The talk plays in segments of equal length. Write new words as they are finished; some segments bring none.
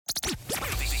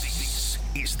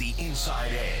is the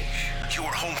Inside Edge,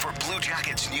 your home for Blue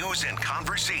Jackets news and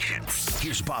conversation.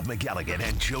 Here's Bob McElligott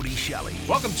and Jody Shelley.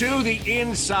 Welcome to the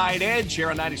Inside Edge here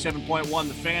on 97.1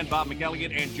 The Fan. Bob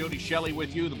McElligott and Jody Shelley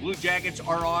with you. The Blue Jackets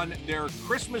are on their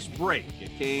Christmas break.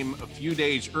 It came a few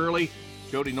days early.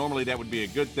 Jody, normally that would be a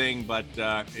good thing, but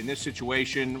in this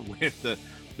situation with the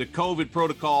COVID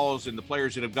protocols and the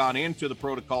players that have gone into the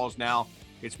protocols now,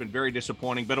 it's been very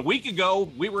disappointing. But a week ago,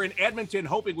 we were in Edmonton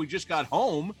hoping we just got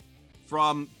home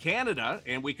from Canada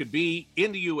and we could be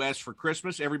in the U.S. for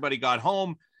Christmas. Everybody got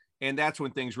home, and that's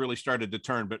when things really started to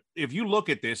turn. But if you look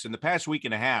at this, in the past week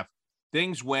and a half,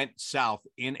 things went south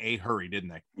in a hurry, didn't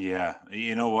they? Yeah.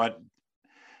 You know what?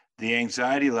 The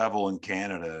anxiety level in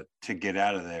Canada to get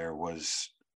out of there was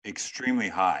extremely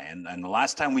high. And the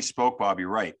last time we spoke, Bob, you're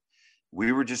right.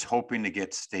 We were just hoping to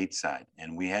get stateside,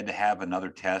 and we had to have another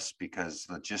test because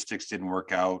logistics didn't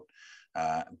work out.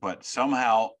 But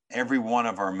somehow every one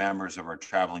of our members of our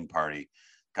traveling party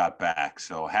got back.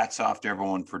 So hats off to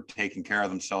everyone for taking care of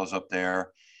themselves up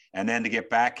there. And then to get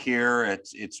back here,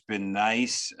 it's been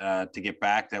nice to get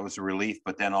back. That was a relief.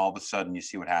 But then all of a sudden you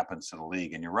see what happens to the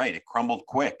league. And you're right, it crumbled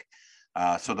quick.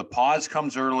 So the pause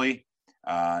comes early.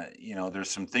 There's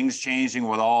some things changing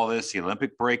with all this. The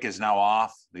Olympic break is now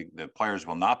off. The players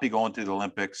will not be going to the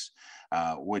Olympics,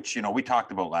 which, we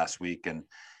talked about last week. And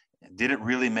did it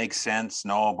really make sense?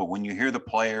 No, but when you hear the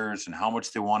players and how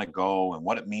much they want to go and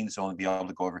what it means to only be able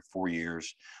to go every 4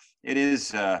 years,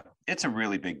 it's a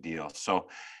really big deal. So,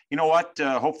 you know what?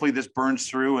 Hopefully this burns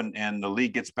through and the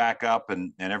league gets back up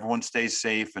and everyone stays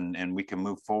safe and we can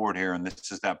move forward here. And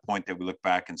this is that point that we look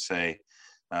back and say,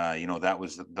 that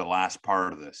was the last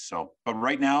part of this. So, but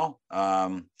right now,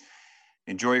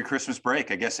 enjoy your Christmas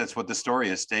break. I guess that's what the story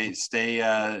is.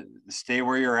 Stay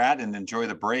where you're at and enjoy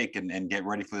the break and get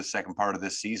ready for the second part of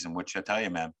this season, which I tell you,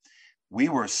 man, we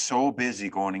were so busy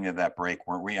going into that break,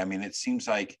 weren't we? I mean, it seems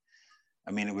like,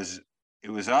 it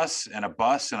was us and a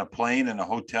bus and a plane and a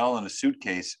hotel and a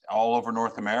suitcase all over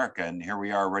North America. And here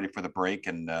we are ready for the break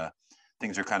and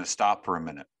things are kind of stopped for a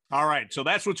minute. All right, so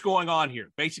that's what's going on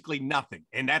here. Basically nothing.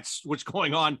 And that's what's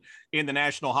going on in the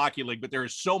National Hockey League. But there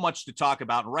is so much to talk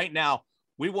about. And right now,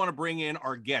 we want to bring in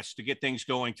our guest to get things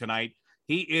going tonight.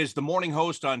 He is the morning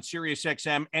host on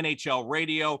SiriusXM NHL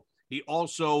Radio. He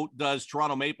also does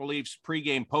Toronto Maple Leafs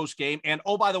pregame, postgame. And,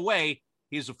 oh, by the way,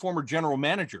 he is a former general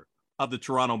manager of the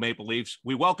Toronto Maple Leafs.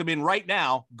 We welcome in right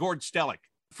now, Gord Stellick.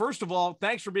 First of all,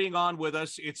 thanks for being on with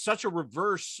us. It's such a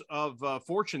reverse of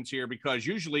fortunes here because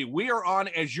usually we are on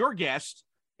as your guest,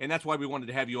 and that's why we wanted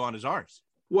to have you on as ours.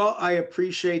 Well, I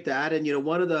appreciate that. And,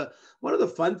 one of the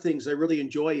fun things I really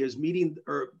enjoy is meeting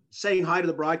or saying hi to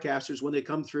the broadcasters when they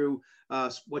come through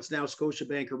what's now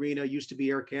Scotiabank Arena, used to be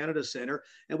Air Canada Center.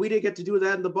 And we didn't get to do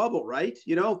that in the bubble, right?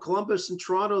 Columbus and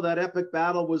Toronto, that epic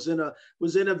battle was in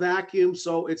a vacuum.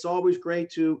 So it's always great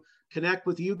to connect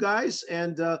with you guys.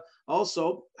 And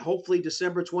also, hopefully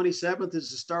December 27th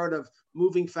is the start of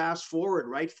moving fast forward,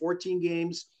 right? 14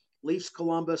 games, Leafs,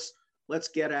 Columbus. Let's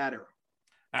get at her.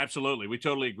 Absolutely. We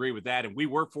totally agree with that. And we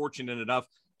were fortunate enough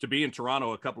to be in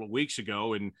Toronto a couple of weeks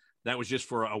ago. And that was just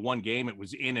for a one game. It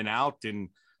was in and out. And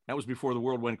that was before the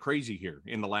world went crazy here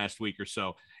in the last week or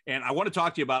so. And I want to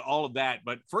talk to you about all of that.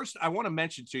 But first, I want to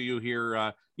mention to you here,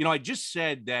 I just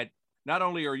said that not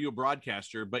only are you a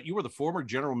broadcaster, but you were the former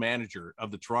general manager of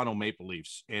the Toronto Maple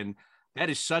Leafs. And that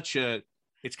is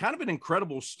it's kind of an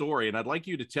incredible story. And I'd like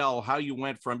you to tell how you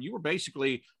went from, you were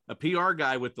basically a PR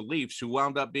guy with the Leafs who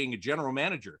wound up being a general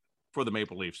manager for the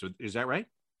Maple Leafs. Is that right?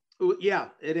 Yeah,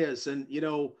 it is. And,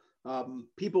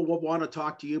 people will want to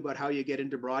talk to you about how you get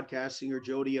into broadcasting, or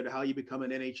Jody, and how you become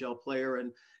an NHL player.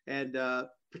 And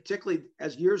particularly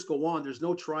as years go on, there's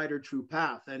no tried or true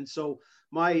path. And so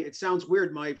it sounds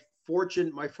weird. My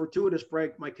fortuitous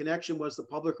break, my connection was the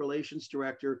public relations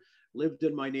director, lived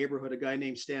in my neighborhood, a guy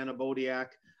named Stan Abodiak.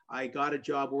 I got a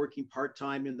job working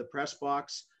part-time in the press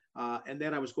box. And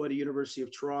then I was going to University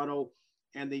of Toronto,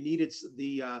 and they needed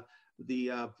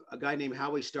a guy named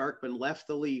Howie Starkman left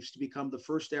the Leafs to become the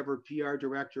first ever PR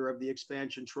director of the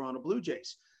expansion Toronto Blue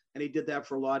Jays. And he did that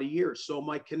for a lot of years. So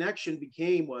my connection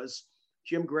was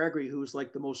Jim Gregory, who's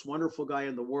like the most wonderful guy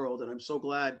in the world. And I'm so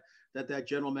glad that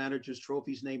general manager's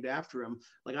trophy is named after him.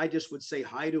 Like, I just would say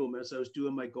hi to him as I was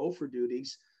doing my gopher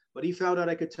duties, but he found out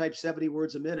I could type 70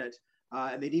 words a minute.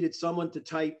 And they needed someone to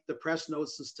type the press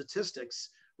notes and statistics,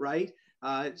 right?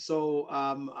 So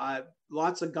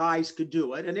lots of guys could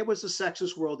do it. And it was a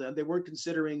sexist world then. They weren't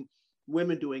considering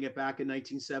women doing it back in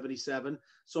 1977.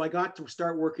 So I got to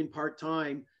start working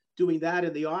part-time doing that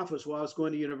in the office while I was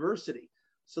going to university.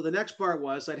 So the next part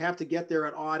was I'd have to get there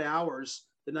at odd hours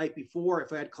the night before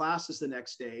if I had classes the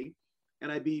next day.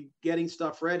 and I'd be getting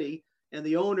stuff ready. And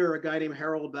the owner, a guy named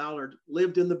Harold Ballard,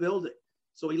 lived in the building.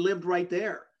 So he lived right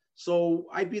there. So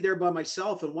I'd be there by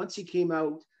myself. And once he came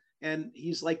out, and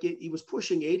he's like, he was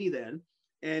pushing 80 then.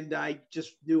 And I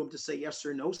just knew him to say yes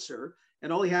or no, sir.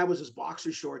 And all he had was his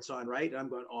boxer shorts on, right? And I'm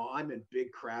going, oh, I'm in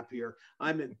big crap here.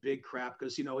 I'm in big crap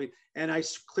because, and I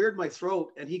cleared my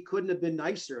throat, and he couldn't have been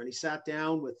nicer. And he sat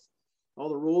down with all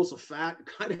the rules of fat,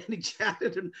 kind of, and he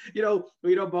chatted and,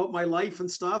 about my life and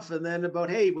stuff. And then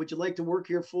about, hey, would you like to work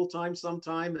here full time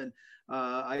sometime? And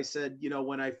I said,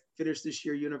 when I finished this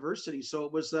year university. So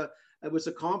it was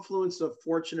a confluence of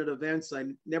fortunate events. I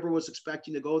never was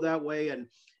expecting to go that way. And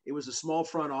it was a small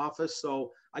front office.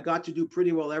 So I got to do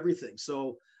pretty well everything.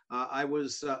 So I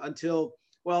was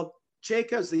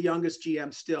Chayka's the youngest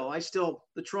GM still.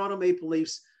 The Toronto Maple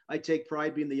Leafs, I take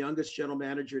pride being the youngest general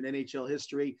manager in NHL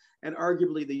history, and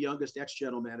arguably the youngest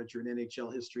ex-general manager in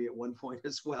NHL history at one point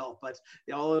as well. But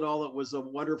all in all, it was a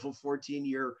wonderful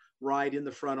 14-year ride in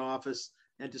the front office,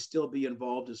 and to still be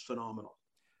involved is phenomenal.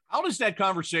 How does that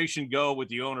conversation go with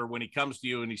the owner when he comes to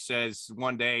you and he says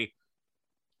one day,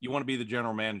 you want to be the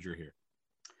general manager here?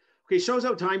 Okay, shows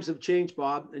how times have changed,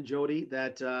 Bob and Jody,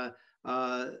 that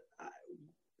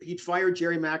he'd fired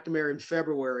Jerry McNamara in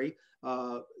February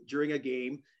during a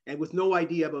game, and with no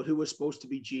idea about who was supposed to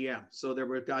be GM. So there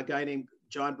were a guy named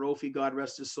John Brophy, God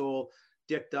rest his soul,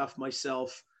 Dick Duff,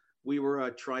 myself. We were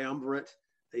a triumvirate.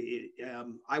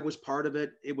 I was part of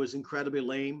it. It was incredibly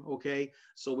lame. Okay.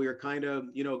 So we were kind of,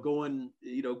 going,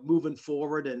 moving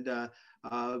forward. And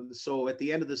so at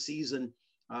the end of the season,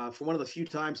 for one of the few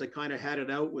times I kind of had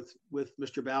it out with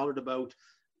Mr. Ballard about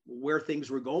where things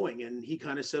were going. And he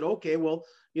kind of said, okay, well,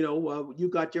 you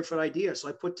got different ideas.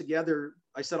 So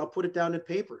I said, I'll put it down in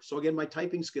paper. So again, my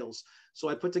typing skills. So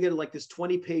I put together like this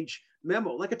 20-page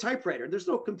memo, like a typewriter. There's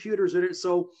no computers in it.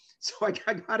 So I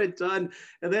got it done.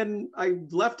 And then I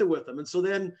left it with him. And so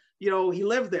then, he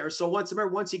lived there. So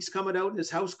once he's coming out in his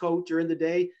house coat during the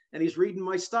day and he's reading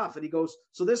my stuff and he goes,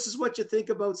 so this is what you think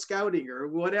about scouting or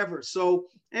whatever. So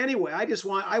anyway,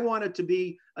 I wanted to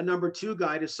be a number 2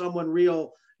 guy to someone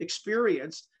real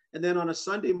experienced. And then on a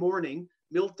Sunday morning,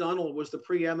 Milt Dunnell was the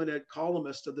preeminent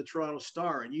columnist of the Toronto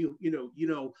Star. And you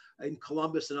know, in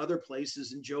Columbus and other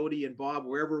places, and Jody and Bob,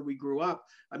 wherever we grew up,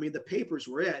 I mean, the papers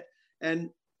were it.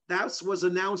 And that was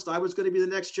announced I was going to be the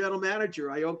next general manager.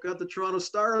 I got the Toronto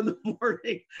Star in the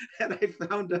morning, and I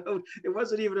found out it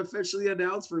wasn't even officially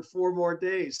announced for 4 more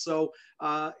days. So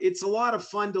it's a lot of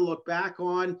fun to look back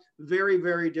on. Very,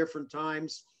 very different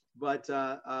times, but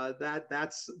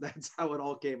that's how it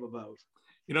all came about.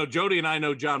 Jody and I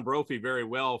know John Brophy very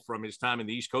well from his time in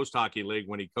the East Coast Hockey League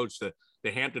when he coached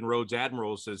the Hampton Roads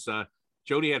Admirals. As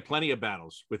Jody had plenty of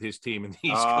battles with his team in the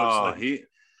East Coast League.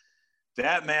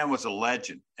 That man was a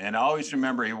legend. And I always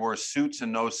remember he wore suits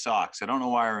and no socks. I don't know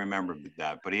why I remember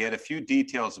that, but he had a few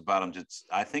details about him.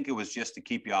 I think it was just to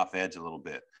keep you off edge a little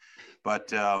bit. But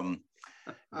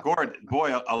Gord,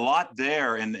 boy, a lot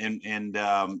there. And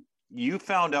you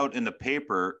found out in the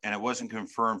paper and it wasn't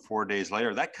confirmed 4 days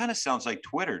later. That kind of sounds like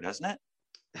Twitter, doesn't it?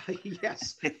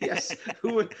 Yes.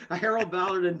 Harold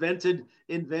Ballard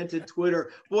invented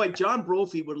Twitter. Boy, John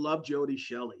Brophy would love Jody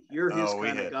Shelley. You're his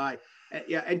kind of guy.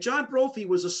 Yeah, and John Brophy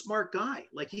was a smart guy.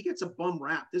 Like, he gets a bum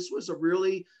rap. This was a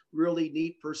really, really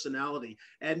neat personality.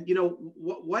 And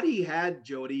what he had,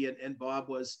 Jody and Bob,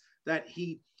 was that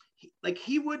he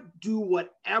would do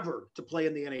whatever to play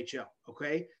in the NHL.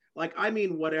 Okay, like, I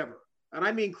mean whatever, and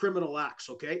I mean criminal acts.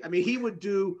 Okay, I mean he would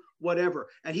do whatever,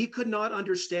 and he could not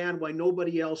understand why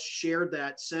nobody else shared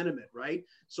that sentiment. Right.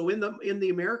 So in the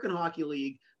American Hockey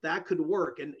League, that could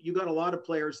work. And you got a lot of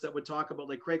players that would talk about,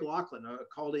 like Craig Laughlin, a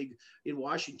colleague in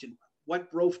Washington,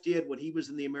 what Brof did when he was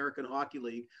in the American Hockey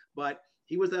League. But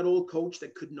he was that old coach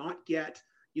that could not get,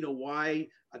 why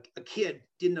a kid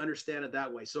didn't understand it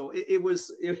that way. So it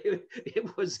was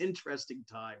interesting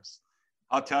times.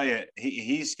 I'll tell you,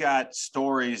 he's got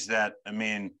stories that, I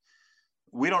mean,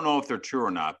 we don't know if they're true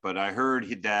or not, but I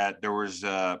heard that there was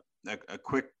a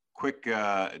quick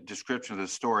description of the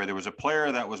story. There was a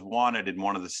player that was wanted in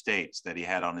one of the states that he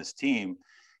had on his team,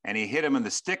 and he hit him in the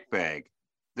stick bag,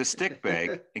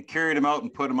 and carried him out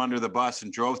and put him under the bus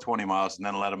and drove 20 miles and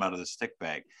then let him out of the stick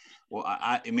bag. Well,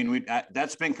 I mean,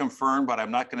 that's been confirmed, but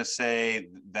I'm not going to say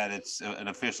that it's an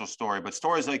official story. But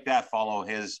stories like that follow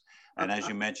his, and as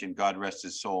you mentioned, God rest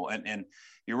his soul. And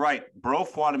you're right.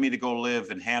 Brof wanted me to go live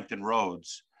in Hampton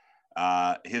Roads.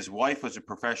 His wife was a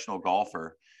professional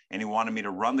golfer, and he wanted me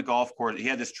to run the golf course. He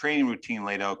had this training routine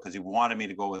laid out because he wanted me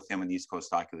to go with him in the East Coast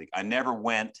Hockey League. I never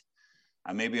went.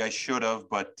 Maybe I should have,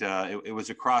 but it was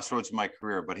a crossroads in my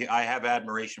career. But I have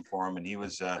admiration for him, and he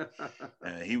was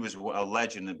a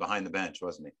legend behind the bench,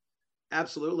 wasn't he?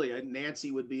 Absolutely. And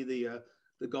Nancy would be the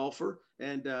golfer,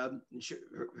 and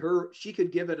she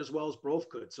could give it as well as Brof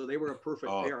could. So they were a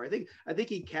perfect pair. I think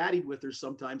he caddied with her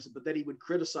sometimes, but then he would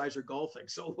criticize her golfing.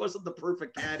 So it wasn't the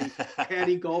perfect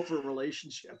caddy golfer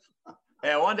relationship.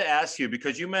 Hey, I wanted to ask you,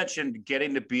 because you mentioned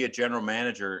getting to be a general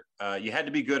manager, you had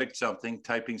to be good at something,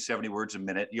 typing 70 words a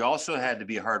minute. You also had to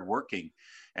be hardworking.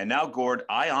 And now, Gord,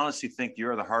 I honestly think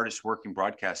you're the hardest working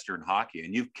broadcaster in hockey,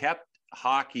 and you've kept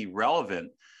hockey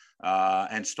relevant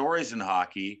and stories in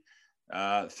hockey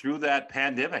through that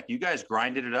pandemic. You guys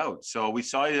grinded it out. So we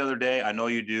saw you the other day. I know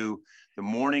you do the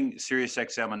morning Sirius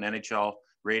XM on NHL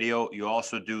radio. You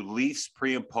also do Leafs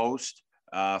pre and post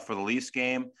for the Leafs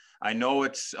game. I know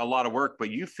it's a lot of work,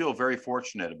 but you feel very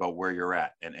fortunate about where you're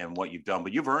at and what you've done,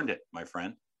 but you've earned it, my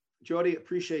friend. Jody,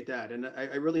 appreciate that. And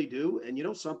I really do. And you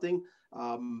know something,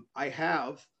 I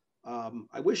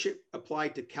wish it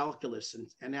applied to calculus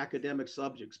and academic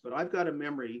subjects, but I've got a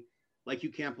memory like you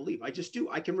can't believe. I just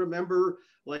do. I can remember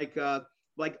my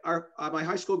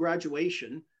high school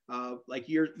graduation,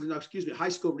 high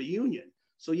school reunion.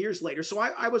 So years later, so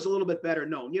I was a little bit better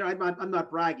known. You know, I'm not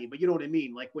bragging, but you know what I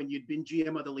mean? Like when you'd been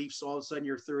GM of the Leafs, all of a sudden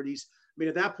your 30s. I mean,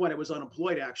 at that point I was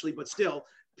unemployed actually, but still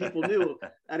people knew.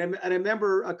 And I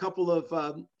remember a couple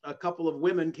of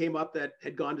women came up that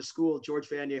had gone to school, George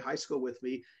Vanier High School with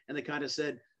me. And they kind of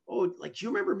said, "Oh, like, do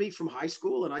you remember me from high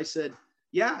school?" And I said,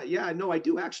 yeah, no, I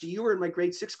do. Actually, you were in my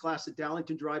grade 6 class at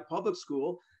Darlington Drive Public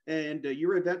School. And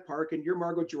you're at Vet Park, and you're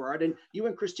Margot Gerard, and you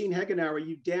and Christine Hegenauer,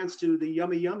 you danced to the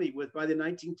Yummy Yummy by the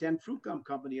 1910 Fruit Gum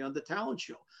Company on the talent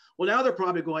show. Well, now they're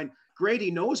probably going, "Grady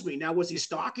knows me. Now, was he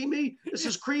stalking me? This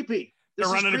is creepy." They're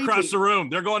running across the room.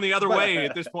 They're going the other way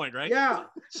at this point, right? Yeah.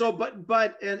 So,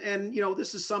 but you know,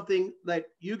 this is something that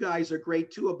you guys are great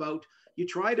too about. You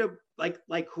try to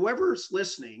like whoever's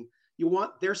listening,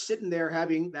 they're sitting there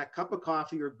having that cup of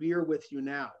coffee or beer with you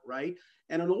now, right?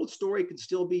 And an old story can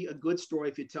still be a good story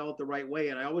if you tell it the right way.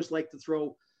 And I always like to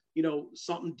throw, you know,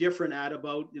 something different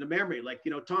about memory. Like,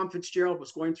 you know, Tom Fitzgerald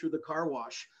was going through the car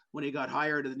wash when he got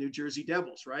hired to the New Jersey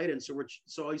Devils, right? And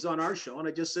so he's on our show. And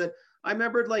I just said, I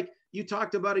remembered, like, you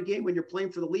talked about a game when you're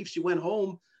playing for the Leafs, you went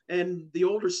home and the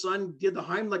older son did the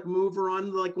Heimlich mover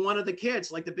on like one of the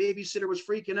kids, like the babysitter was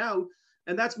freaking out.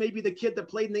 And that's maybe the kid that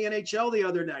played in the NHL the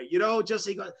other night, you know,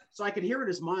 so I could hear in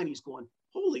his mind, he's going,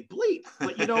 "Holy bleep."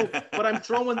 But, you know, but I'm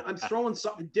throwing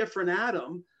something different at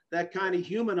him that kind of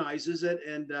humanizes it.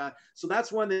 And so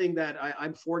that's one thing that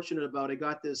I'm fortunate about. I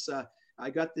got this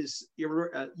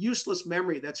useless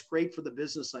memory that's great for the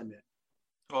business I'm in.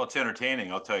 Well, it's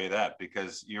entertaining, I'll tell you that,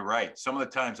 because you're right. Some of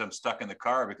the times I'm stuck in the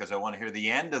car because I want to hear the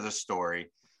end of the story,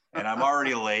 and I'm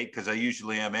already late because I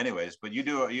usually am anyways. But you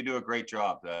do a great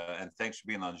job, and thanks for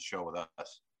being on the show with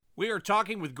us. We are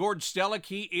talking with Gord Stellick.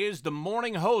 He is the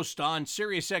morning host on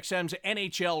SiriusXM's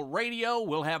NHL Radio.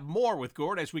 We'll have more with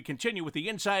Gord as we continue with the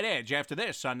Inside Edge after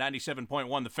this on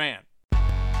 97.1 The Fan.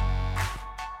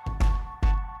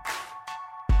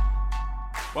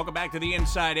 Welcome back to the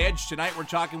Inside Edge. Tonight we're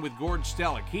talking with Gord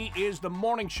Stellick. He is the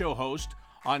morning show host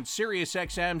on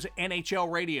SiriusXM's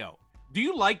NHL Radio. Do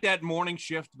you like that morning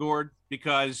shift, Gord?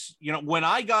 Because, you know, when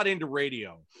I got into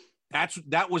radio,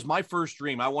 that was my first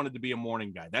dream. I wanted to be a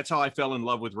morning guy. That's how I fell in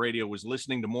love with radio, was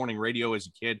listening to morning radio as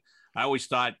a kid. I always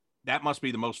thought that must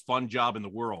be the most fun job in the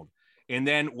world. And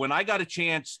then when I got a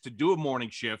chance to do a morning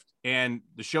shift and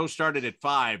the show started at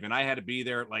 5 and I had to be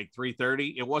there at like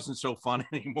 3:30, it wasn't so fun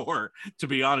anymore, to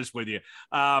be honest with you.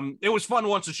 It was fun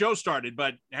once the show started,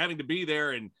 but having to be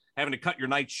there and having to cut your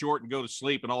night short and go to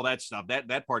sleep and all that stuff,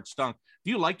 that part stunk.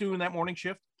 Do you like doing that morning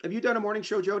shift? Have you done a morning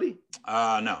show, Jody?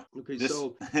 No. Okay,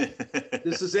 so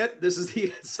this is it. This is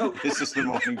the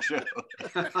morning show.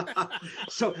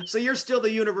 So you're still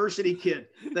the university kid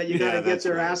that you got to get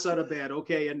their ass out of bed.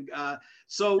 Okay, and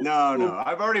so no.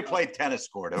 I've already played tennis,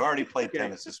 Gord. I've already played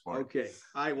tennis this morning. Okay,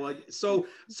 so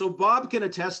Bob can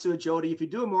attest to it, Jody. If you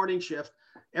do a morning shift,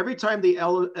 every time the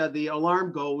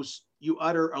alarm goes, you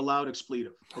utter a loud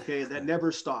expletive, okay? That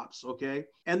never stops, okay?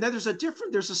 And then there's a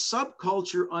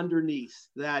subculture underneath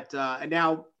that, and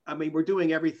now, I mean, we're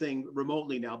doing everything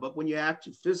remotely now, but when you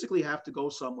physically have to go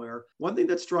somewhere, one thing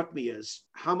that struck me is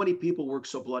how many people work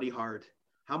so bloody hard.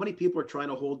 How many people are trying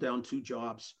to hold down 2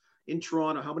 jobs? In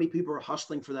Toronto, how many people are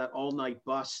hustling for that all-night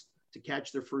bus to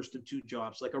catch their first of 2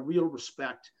 jobs? Like, a real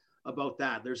respect about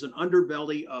that. There's an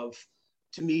underbelly of,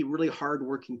 to me, really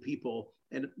hardworking people,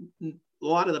 and a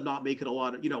lot of them not making a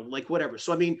lot of, you know, like whatever.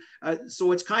 So, I mean,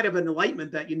 so it's kind of an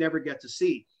enlightenment that you never get to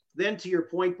see. Then to your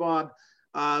point, Bob,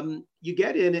 you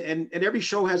get in and every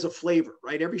show has a flavor,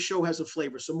 right? Every show has a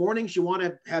flavor. So mornings you want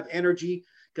to have energy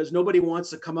because nobody wants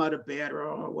to come out of bed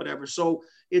or whatever. So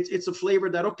it's a flavor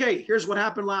that, okay, here's what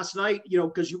happened last night,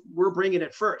 because we're bringing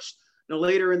it first. Now,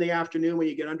 later in the afternoon, when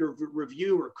you get under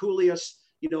review or Coolious,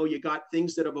 you got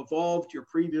things that have evolved. You're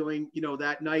previewing,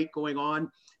 that night going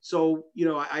on. So,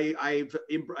 I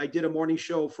did a morning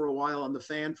show for a while on The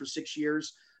Fan for 6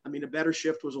 years. I mean, a better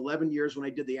shift was 11 years when I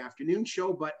did the afternoon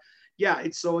show, but yeah,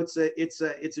 it's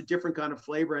a different kind of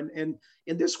flavor. And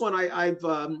in this one, I've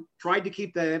tried to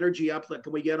keep that energy up. Like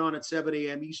when we get on at 7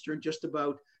 a.m. Eastern, just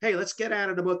about, hey, let's get at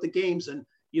it about the games. And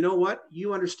you know what?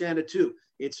 You understand it too.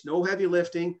 It's no heavy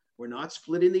lifting. We're not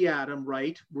splitting the atom,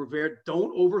 right?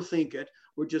 Don't overthink it.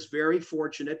 We're just very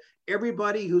fortunate.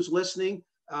 Everybody who's listening,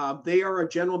 they are a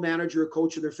general manager or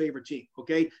coach of their favorite team.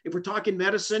 Okay. If we're talking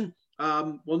medicine,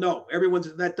 well, no,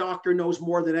 that doctor knows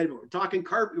more than anyone. We're talking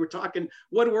we're talking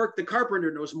woodwork, the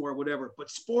carpenter knows more, whatever.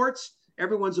 But sports,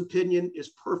 everyone's opinion is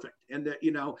perfect. And,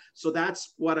 so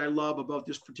that's what I love about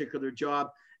this particular job.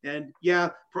 And yeah,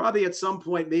 probably at some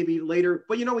point, maybe later,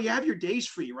 but you have your days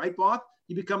free, right, Bob?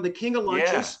 You become the king of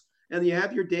lunches and you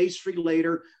have your days free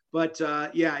later. But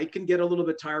yeah, it can get a little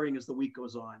bit tiring as the week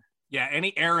goes on. Yeah,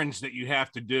 any errands that you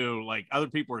have to do, like other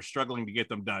people are struggling to get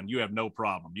them done, you have no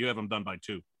problem. You have them done by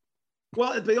 2.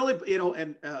 Well, the only,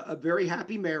 and a very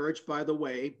happy marriage, by the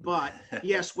way. But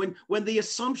yes, when the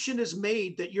assumption is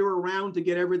made that you're around to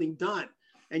get everything done,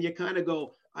 and you kind of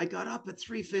go, I got up at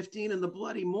 3:15 in the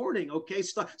bloody morning. Okay,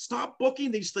 stop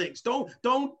booking these things. Don't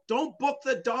book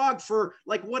the dog for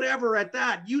like whatever at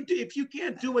that. If you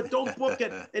can't do it, don't book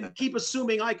it and keep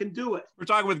assuming I can do it. We're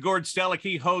talking with Gord Stellick.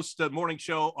 He hosts the morning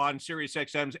show on Sirius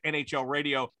XM's NHL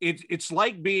Radio. It's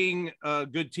like being a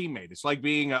good teammate. It's like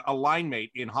being a line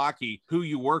mate in hockey who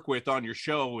you work with on your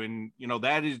show, and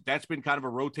that's been kind of a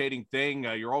rotating thing.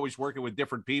 You're always working with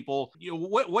different people.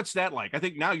 What's that like? I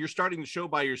think now you're starting the show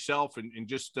by yourself and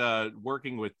just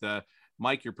working with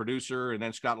Mike, your producer, and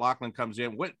then Scott Laughlin comes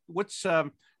in. What's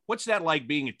that like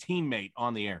being a teammate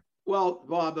on the air? Well,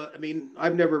 Bob, I mean,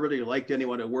 I've never really liked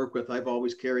anyone to work with. I've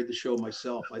always carried the show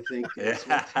myself, I think.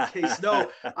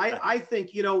 No, I think,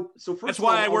 so first that's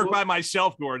why I work by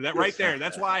myself, Gordon. That right there.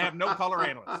 That's why I have no color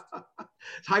analyst.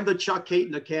 I'm the Chuck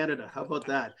Caton of Canada. How about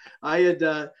that? I had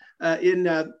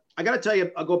I got to tell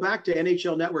you, I'll go back to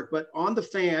NHL Network, but on The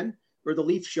Fan, or the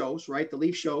Leaf shows, right? The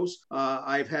Leaf shows.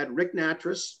 I've had Rick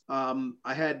Natras.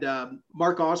 I had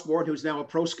Mark Osborne, who's now a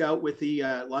pro scout with the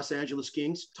Los Angeles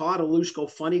Kings. Todd Alushko,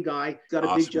 funny guy. Got a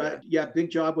awesome, big job. Yeah, big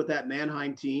job with that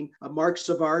Mannheim team. Mark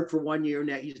Savard for 1 year.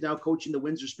 Now he's now coaching the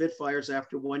Windsor Spitfires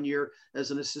after 1 year as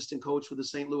an assistant coach for the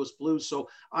St. Louis Blues. So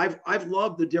I've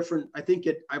loved the different.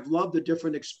 I've loved the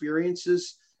different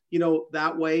experiences.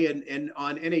 That way, and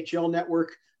on NHL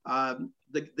Network,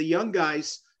 the young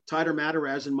guys. Tyler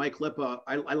Mataraz and Mike Lippa.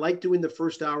 I like doing the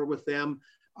first hour with them.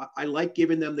 I like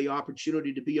giving them the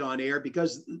opportunity to be on air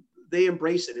because they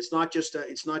embrace it. It's not just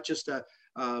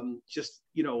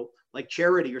like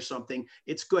charity or something.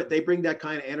 It's good. They bring that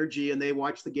kind of energy and they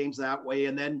watch the games that way.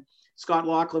 And then Scott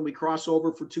Laughlin, we cross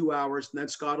over for 2 hours, and then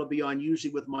Scott will be on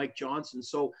usually with Mike Johnson.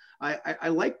 So I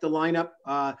like the lineup.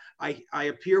 I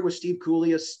appear with Steve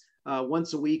Coolious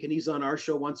once a week, and he's on our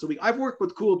show once a week. I've worked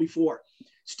with Cool before.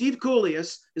 Steve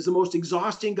Coolious is the most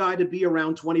exhausting guy to be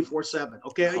around 24/7.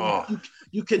 Okay,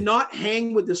 you cannot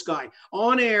hang with this guy.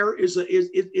 On air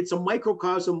it's a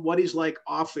microcosm what he's like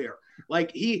off air.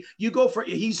 Like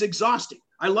he's exhausting.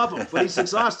 I love him, but he's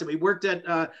exhausting. He worked at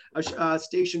a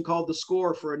station called The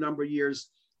Score for a number of years,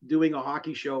 doing a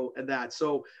hockey show and that.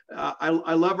 So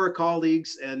I love our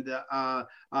colleagues, and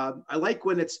I like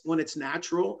when it's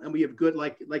natural and we have good,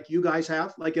 like you guys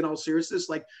have, like in all seriousness,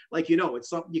 like it's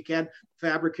something you can't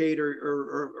fabricate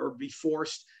or be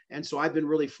forced. And so I've been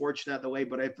really fortunate that way,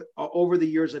 but over the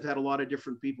years, I've had a lot of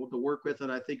different people to work with,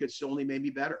 and I think it's only made me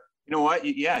better. You know what?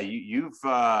 Yeah, you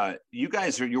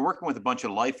guys you're working with a bunch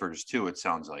of lifers too. It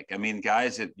sounds like. I mean,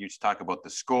 guys that you talk about The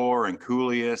Score and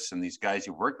Coolious and these guys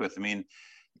you worked with. I mean,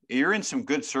 you're in some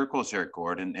good circles there,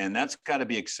 Gordon, and that's got to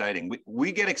be exciting.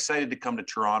 We get excited to come to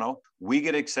Toronto. We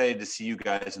get excited to see you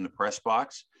guys in the press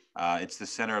box. It's the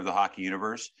center of the hockey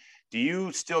universe. Do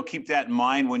you still keep that in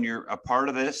mind when you're a part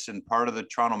of this and part of the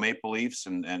Toronto Maple Leafs?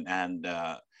 And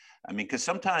I mean, because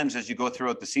sometimes as you go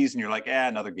throughout the season, you're like,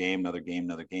 another game.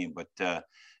 But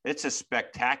it's a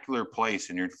spectacular place,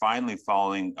 and you're finally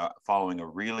following a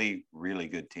really, really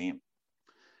good team.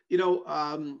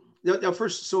 Now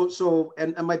first,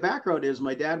 and my background is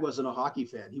my dad wasn't a hockey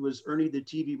fan. He was Ernie the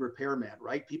TV repairman,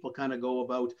 right? People kind of go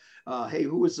about, hey,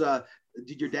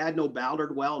 did your dad know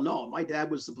Ballard well? No, my dad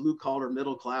was the blue collar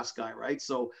middle class guy, right?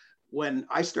 So when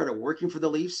I started working for the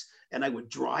Leafs and I would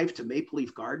drive to Maple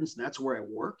Leaf Gardens and that's where I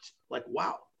worked. Like,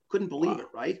 wow, couldn't believe it.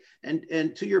 Right.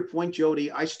 And to your point,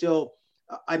 Jody,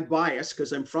 I'm biased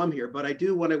because I'm from here, but I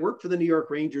do, when I worked for the New York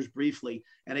Rangers briefly,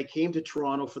 and I came to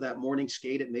Toronto for that morning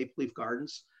skate at Maple Leaf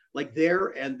Gardens, like there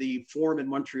and the Forum in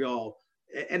Montreal.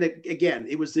 And again,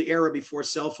 it was the era before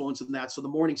cell phones and that. So the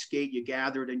morning skate, you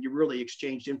gathered and you really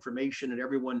exchanged information and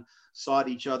everyone sought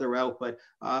each other out. But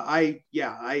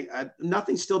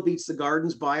nothing still beats the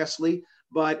Gardens biasly,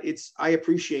 but I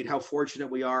appreciate how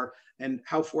fortunate we are and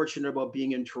how fortunate about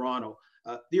being in Toronto.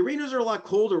 The arenas are a lot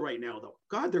colder right now, though.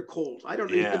 God, they're cold. I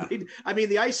don't know. I mean,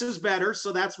 the ice is better,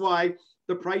 so that's why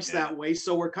the price that way.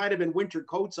 So we're kind of in winter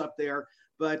coats up there.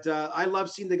 But I love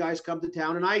seeing the guys come to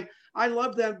town, and I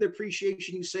love the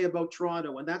appreciation you say about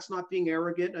Toronto, and that's not being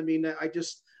arrogant. I mean,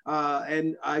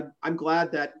 I'm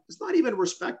glad that it's not even a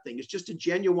respect thing. It's just a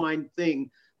genuine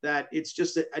thing that it's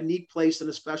just a neat place and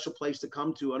a special place to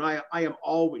come to, and I am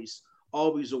always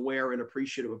aware and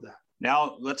appreciative of that.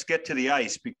 Now let's get to the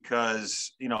ice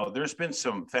because, there's been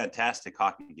some fantastic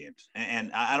hockey games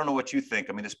and I don't know what you think.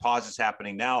 I mean, this pause is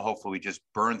happening now. Hopefully we just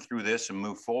burn through this and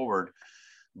move forward.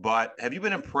 But have you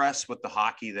been impressed with the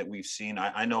hockey that we've seen?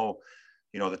 I know,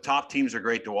 the top teams are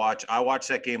great to watch. I watched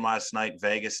that game last night,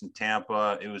 Vegas and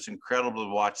Tampa. It was incredible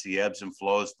to watch the ebbs and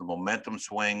flows, the momentum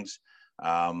swings.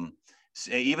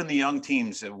 Even the young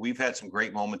teams, we've had some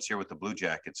great moments here with the Blue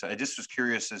Jackets. I just was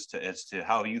curious as to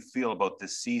how you feel about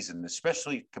this season,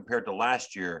 especially compared to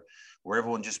last year, where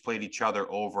everyone just played each other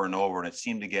over and over, and it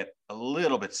seemed to get a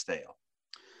little bit stale.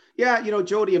 Yeah,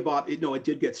 Jody and Bob, it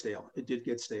did get stale. It did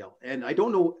get stale. And I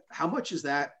don't know how much is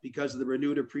that because of the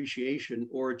renewed appreciation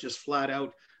or just flat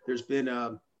out there's been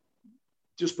a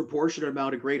disproportionate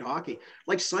amount of great hockey.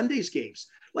 Like Sunday's games.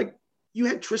 Like, you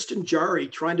had Tristan Jarry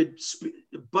trying to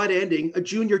butt-ending a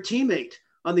junior teammate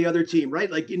on the other team,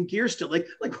 right? Like in Gearston, like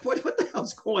what the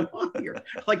hell's going on here?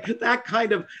 Like that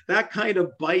kind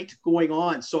of bite going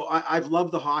on. So I've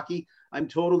loved the hockey. I'm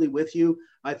totally with you.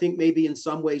 I think maybe in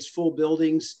some ways full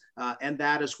buildings and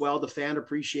that as well. The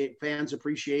fans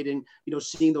appreciating,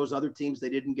 seeing those other teams they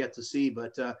didn't get to see.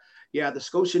 But the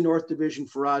Scotia North Division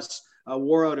for us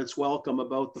wore out its welcome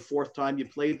about the fourth time you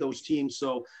played those teams.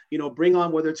 So, bring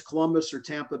on whether it's Columbus or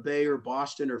Tampa Bay or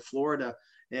Boston or Florida,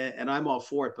 and I'm all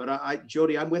for it. But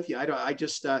Jody, I'm with you.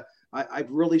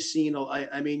 I've really seen,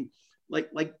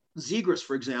 like Zegras,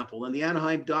 for example, and the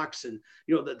Anaheim Ducks and,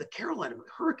 the Carolina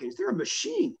Hurricanes, they're a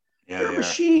machine. They're a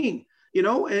machine,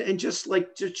 and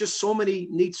just so many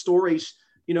neat stories,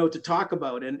 to talk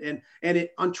about. And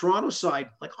on Toronto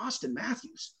side, like Austin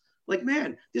Matthews, like,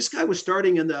 man, this guy was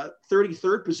starting in the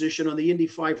 33rd position on the Indy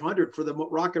 500 for the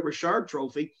Rocket Richard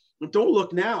Trophy. And don't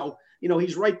look now,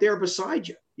 he's right there beside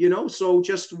you, so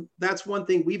just that's one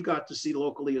thing we've got to see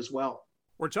locally as well.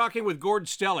 We're talking with Gord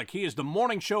Stellick. He is the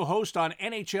morning show host on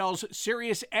NHL's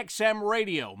Sirius XM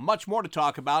Radio. Much more to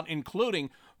talk about, including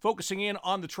focusing in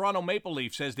on the Toronto Maple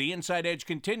Leafs as the Inside Edge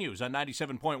continues on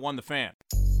 97.1 The Fan.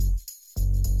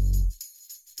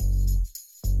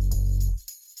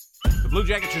 The Blue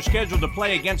Jackets are scheduled to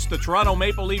play against the Toronto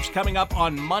Maple Leafs coming up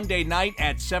on Monday night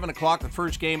at 7 o'clock, the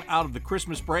first game out of the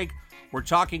Christmas break. We're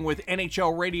talking with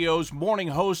NHL Radio's morning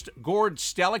host, Gord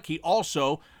Stellick. He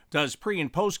also does pre-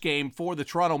 and post-game for the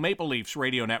Toronto Maple Leafs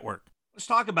radio network. Let's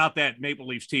talk about that Maple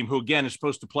Leafs team, who, again, is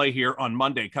supposed to play here on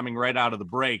Monday, coming right out of the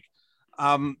break.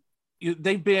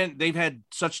 They've had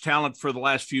such talent for the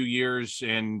last few years,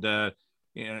 and the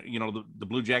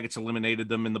Blue Jackets eliminated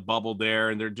them in the bubble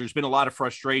there, and there's been a lot of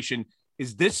frustration.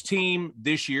 Is this team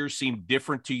this year seem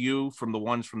different to you from the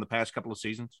ones from the past couple of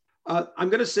seasons? I'm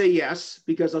going to say yes,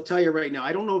 because I'll tell you right now,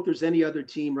 I don't know if there's any other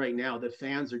team right now that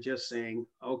fans are just saying,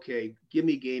 okay, give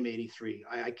me game 83.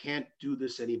 I can't do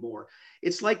this anymore.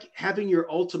 It's like having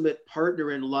your ultimate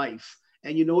partner in life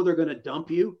and they're going to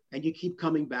dump you and you keep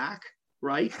coming back,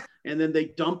 right? And then they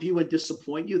dump you and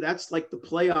disappoint you. That's like the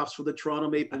playoffs for the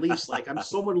Toronto Maple Leafs. Like, I'm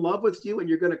so in love with you and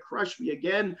you're going to crush me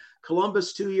again.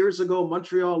 Columbus 2 years ago,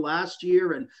 Montreal last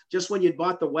year. And just when we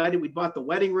bought the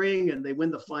wedding ring and they win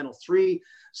the final three.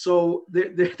 So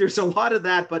there's a lot of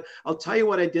that, but I'll tell you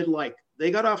what I did like.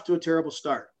 They got off to a terrible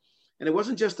start. And it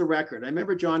wasn't just the record. I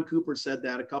remember John Cooper said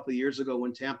that a couple of years ago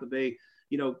when Tampa Bay,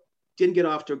 didn't get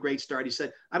off to a great start. He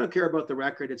said, I don't care about the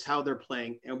record. It's how they're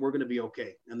playing, and we're going to be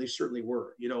okay. And they certainly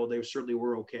were. They certainly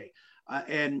were okay.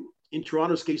 And in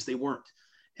Toronto's case, they weren't.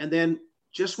 And then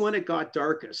just when it got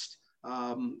darkest,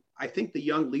 I think the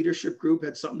young leadership group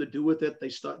had something to do with it.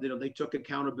 They took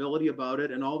accountability about it,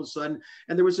 and all of a sudden,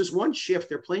 and there was this one shift.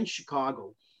 They're playing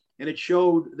Chicago, And it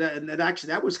showed that, and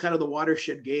that was kind of the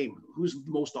watershed game. Who's the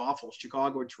most awful,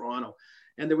 Chicago or Toronto?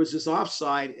 And there was this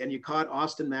offside, and you caught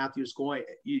Austin Matthews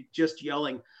just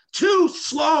yelling, too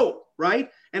slow,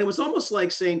 right? And it was almost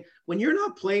like saying, when you're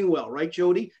not playing well, right,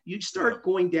 Jody, you start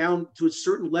going down to a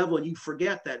certain level and you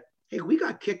forget that, hey, we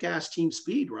got kick-ass team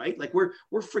speed, right? Like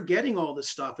we're forgetting all this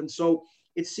stuff. And so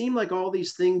it seemed like all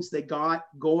these things they got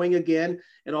going again,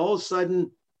 and all of a sudden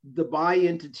the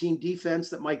buy-in to team defense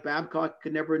that Mike Babcock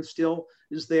could never instill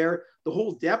is there. The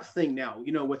whole depth thing now,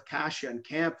 with Kasha and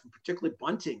Camp, and particularly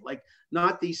Bunting, like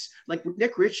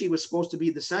Nick Ritchie was supposed to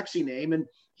be the sexy name, and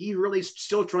he really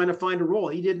still trying to find a role.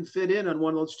 He didn't fit in on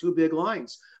one of those two big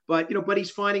lines, but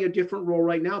he's finding a different role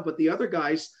right now. But the other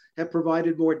guys have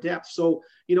provided more depth. So,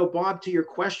 Bob, to your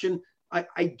question,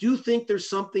 I do think there's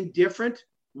something different.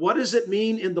 What does it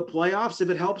mean in the playoffs?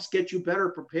 If it helps get you better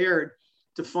prepared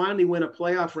to finally win a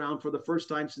playoff round for the first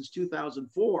time since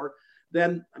 2004,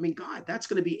 then, God, that's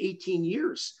going to be 18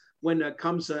 years when it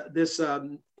comes this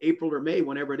April or May,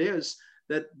 whenever it is,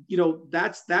 that's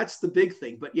the big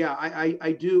thing. But yeah,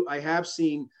 I have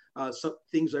seen some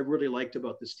things I really liked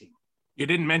about this team. You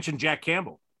didn't mention Jack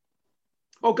Campbell.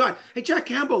 Oh God. Hey, Jack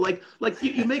Campbell, like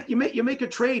you make a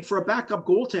trade for a backup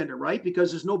goaltender, right?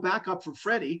 Because there's no backup for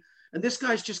Freddie. And this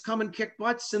guy's just come and kick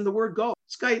butts in the word go.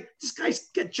 This guy's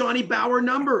got Johnny Bower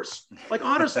numbers. Like,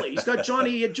 honestly, he's got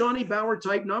Johnny Bower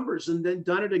type numbers, and then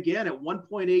done it again at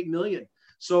 1.8 million.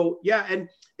 So yeah. And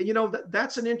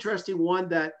that's an interesting one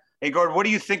that, hey, Gord, what do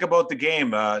you think about the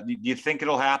game? Do you think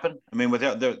it'll happen?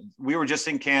 We were just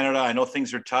in Canada. I know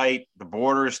things are tight. The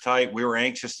border is tight. We were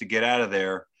anxious to get out of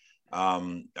there.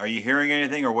 Are you hearing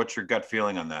anything, or what's your gut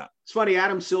feeling on that? It's funny.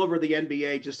 Adam Silver, the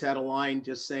NBA, just had a line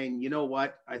just saying, you know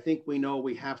what? I think we know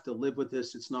we have to live with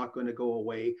this. It's not going to go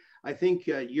away. I think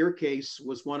your case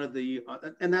was one of the,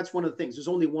 and that's one of the things. There's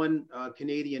only one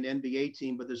Canadian NBA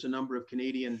team, but there's a number of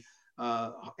Canadian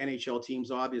NHL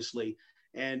teams, obviously.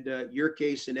 And your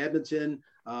case in Edmonton,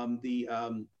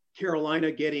 the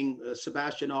Carolina getting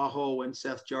Sebastian Aho and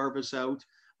Seth Jarvis out,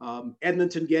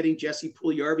 Edmonton getting Jesse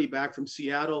Puljujarvi back from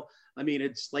Seattle.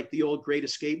 It's like the old Great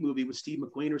Escape movie with Steve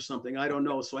McQueen or something. I don't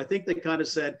know. So I think they kind of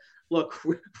said, look,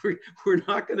 we're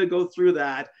not going to go through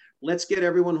that. Let's get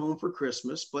everyone home for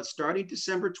Christmas. But starting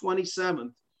December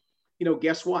 27th,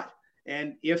 guess what?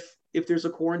 And if there's a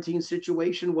quarantine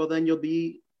situation, well, then you'll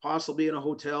be possibly in a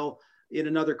hotel in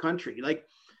another country. Like,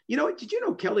 did you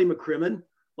know Kelly McCrimmon,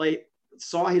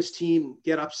 saw his team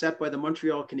get upset by the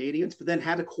Montreal Canadiens, but then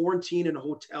had to quarantine in a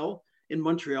hotel in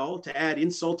Montreal to add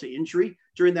insult to injury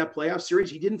during that playoff series?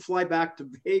 He didn't fly back to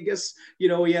Vegas. He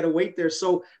had to wait there.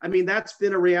 So, that's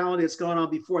been a reality that's gone on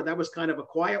before. That was kind of a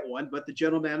quiet one, but the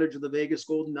general manager of the Vegas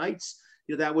Golden Knights,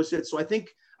 that was it. So I think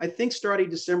starting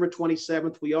December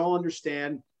 27th, we all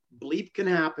understand bleep can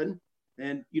happen,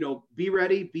 and, be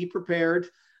ready, be prepared.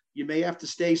 You may have to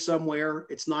stay somewhere.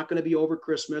 It's not going to be over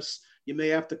Christmas. You may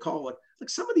have to call it. Like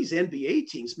some of these NBA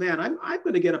teams, man, I'm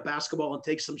going to get a basketball and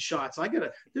take some shots.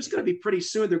 There's going to be pretty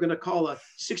soon. They're going to call a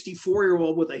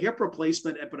 64-year-old with a hip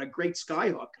replacement, but a great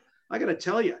skyhook. I got to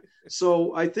tell you.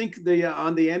 So I think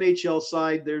on the NHL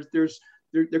side,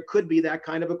 there could be that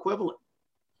kind of equivalent.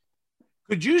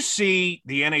 Could you see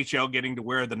the NHL getting to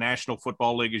where the National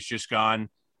Football League has just gone?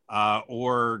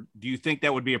 Or do you think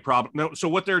that would be a problem? No. So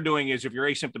what they're doing is if you're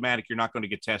asymptomatic, you're not going to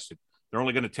get tested. They're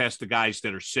only going to test the guys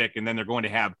that are sick, and then they're going to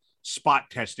have spot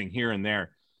testing here and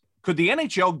there. Could the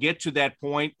NHL get to that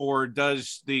point, or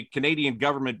does the Canadian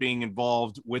government being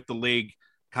involved with the league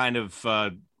kind of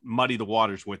muddy the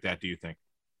waters with that, do you think?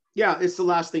 Yeah, it's the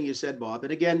last thing you said, Bob.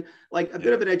 And again, like a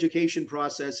bit of an education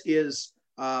process is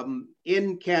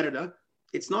in Canada,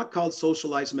 it's not called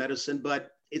socialized medicine,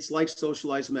 but it's like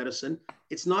socialized medicine.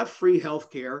 It's not free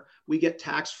healthcare. We get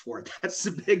taxed for it. That's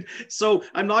the big. So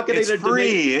I'm not going to. It's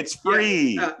free. It's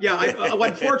free.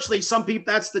 Unfortunately, some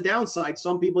people. That's the downside.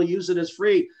 Some people use it as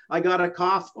free. I got a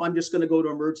cough. I'm just going to go to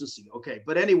emergency. Okay,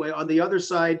 but anyway, on the other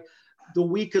side, the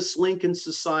weakest link in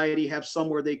society have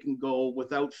somewhere they can go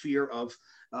without fear of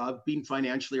being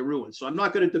financially ruined. So I'm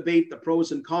not going to debate the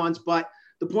pros and cons, but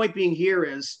the point being here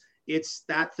is. It's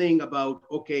that thing about,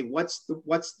 okay, what's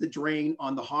the drain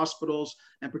on the hospitals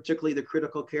and particularly the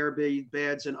critical care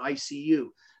beds and ICU.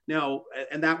 Now,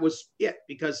 and that was it,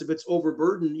 because if it's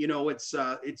overburdened,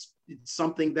 it's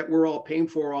something that we're all paying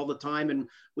for all the time, and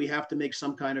we have to make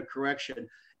some kind of correction.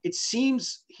 It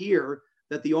seems here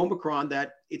that the Omicron,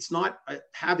 that it's not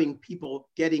having people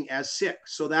getting as sick.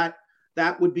 So that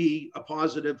would be a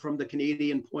positive from the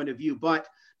Canadian point of view. But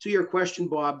to your question,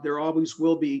 Bob, there always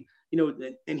will be,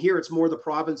 and here it's more the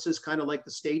provinces, kind of like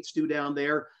the states do down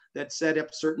there, that set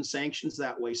up certain sanctions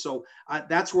that way. So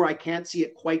that's where I can't see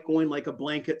it quite going like a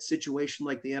blanket situation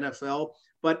like the NFL.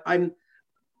 But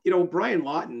Brian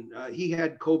Lawton, he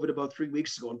had COVID about 3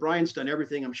 weeks ago, and Brian's done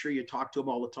everything. I'm sure you talk to him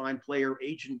all the time, player,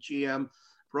 agent, GM,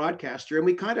 broadcaster. And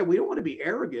we don't want to be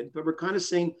arrogant, but we're kind of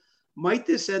saying, might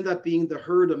this end up being the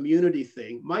herd immunity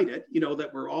thing? Might it,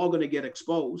 that we're all going to get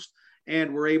exposed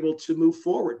and we're able to move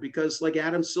forward? Because like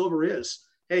Adam Silver is,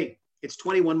 hey, it's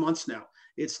 21 months now.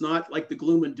 It's not like the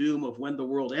gloom and doom of when the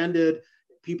world ended.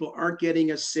 People aren't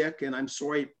getting as sick. And I'm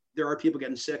sorry, there are people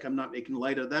getting sick. I'm not making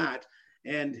light of that.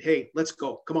 And hey, let's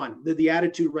go. Come on. The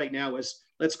attitude right now is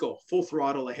let's go full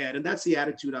throttle ahead. And that's the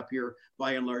attitude up here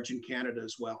by and large in Canada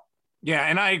as well. Yeah.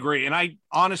 And I agree. And I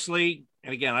honestly,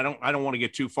 and again, I don't want to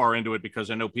get too far into it because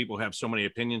I know people have so many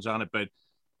opinions on it, but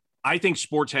I think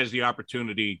sports has the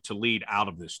opportunity to lead out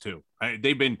of this too.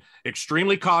 They've been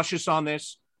extremely cautious on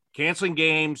this, canceling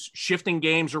games, shifting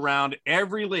games around.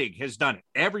 Every league has done it.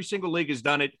 Every single league has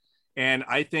done it. And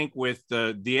I think with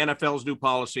the NFL's new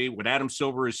policy, what Adam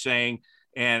Silver is saying,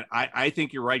 and I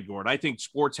think you're right, Gord. I think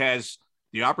sports has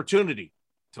the opportunity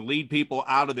to lead people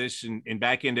out of this and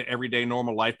back into everyday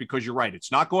normal life, because you're right.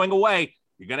 It's not going away.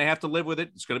 You're going to have to live with it.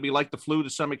 It's going to be like the flu to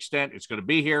some extent. It's going to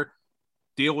be here.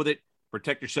 Deal with it.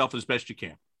 Protect yourself as best you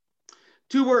can.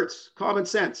 2 words, common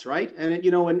sense, right? And,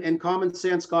 and common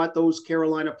sense got those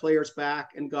Carolina players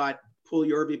back and got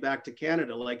Puljujarvi back to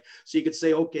Canada. So you could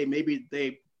say, okay, maybe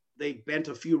they bent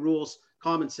a few rules.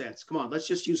 Common sense. Come on, let's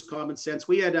just use common sense.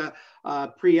 We had a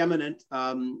preeminent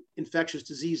infectious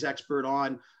disease expert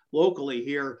on locally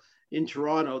here in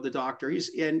Toronto, the doctor.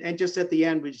 And just at the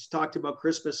end, we just talked about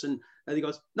Christmas, and he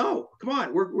goes, "No, come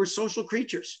on, we're social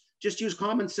creatures. Just use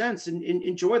common sense and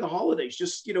enjoy the holidays.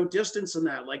 Just distance and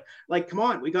that. Like come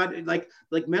on, we got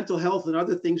like mental health and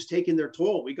other things taking their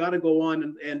toll. We got to go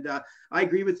on." And I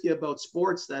agree with you about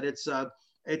sports that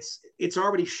it's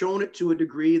already shown it to a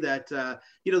degree that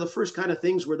the first kind of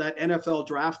things were that NFL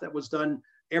draft that was done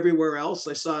everywhere else.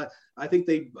 I think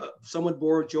someone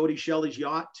borrowed Jody Shelley's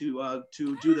yacht to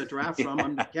do the draft from.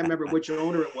 I can't remember which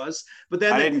owner it was, but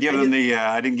then I didn't give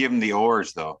them the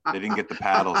oars though. They didn't get the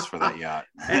paddles for that yacht.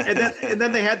 and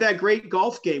then they had that great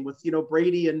golf game with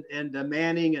Brady and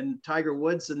Manning and Tiger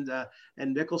Woods and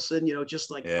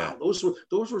Mickelson. Wow,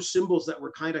 those were symbols that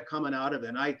were kind of coming out of it.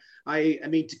 And I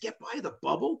mean, to get by the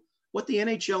bubble, what the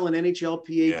NHL and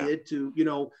NHLPA did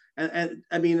to, and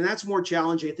I mean, and that's more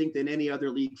challenging, I think, than any other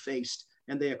league faced,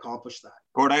 and they accomplished that.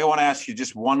 Gord, I want to ask you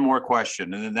just one more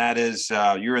question, and then that is,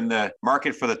 you're in the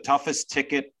market for the toughest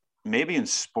ticket, maybe in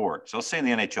sports. I'll say in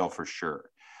the NHL for sure.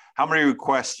 How many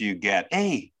requests do you get?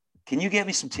 Hey, can you get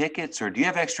me some tickets, or do you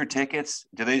have extra tickets?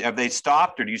 Have they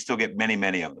stopped, or do you still get many,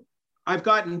 many of them? I've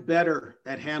gotten better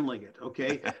at handling it.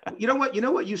 Okay. You know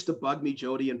what used to bug me,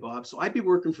 Jody and Bob? So I'd be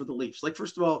working for the Leafs.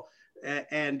 First of all,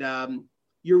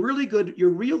 you're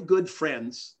real good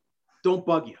friends don't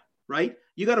bug you, right?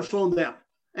 You got to phone them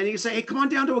and you say, hey, come on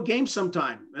down to a game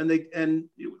sometime. And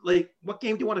what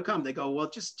game do you want to come? They go, well,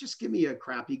 just give me a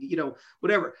crappy,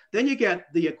 whatever. Then you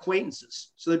get the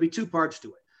acquaintances. So there'd be 2 parts to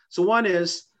it. So one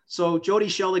is, Jody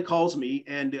Shelley calls me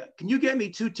and can you get me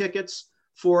 2 tickets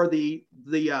for the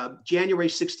January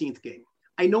 16th game?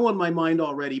 I know in my mind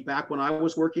already, back when I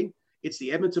was working, it's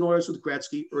the Edmonton Oilers with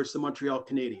Gretzky or it's the Montreal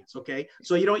Canadiens. Okay.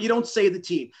 So you don't say the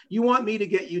team. You want me to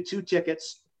get you 2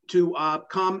 tickets to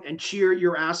come and cheer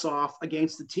your ass off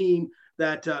against the team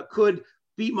that could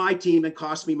beat my team and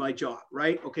cost me my job.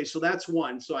 Right. Okay. So that's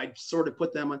one. So I sort of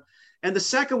put them on. And the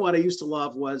second one I used to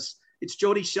love was it's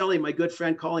Jody Shelley, my good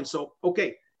friend, calling. So,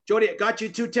 okay, Jody, I got you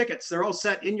 2 tickets. They're all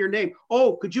set in your name.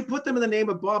 Oh, could you put them in the name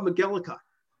of Bob McGillicuddy?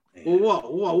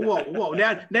 Whoa.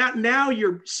 Now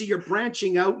you're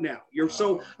branching out now.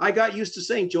 So I got used to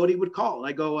saying Jody would call and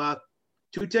I go,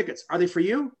 2 tickets. Are they for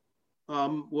you?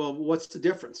 Well, what's the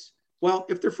difference? Well,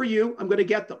 if they're for you, I'm going to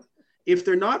get them. If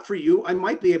they're not for you, I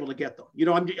might be able to get them.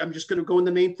 I'm just going to go in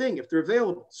the main thing if they're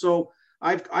available. So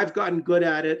I've gotten good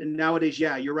at it. And nowadays,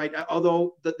 yeah, you're right.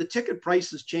 Although the ticket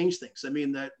prices change things. I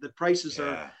mean, the prices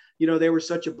are, they were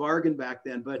such a bargain back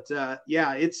then, but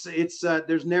it's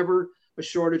there's never a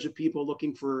shortage of people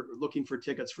looking for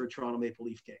tickets for a Toronto Maple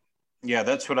Leaf game. Yeah,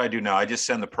 that's what I do now. I just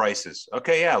send the prices.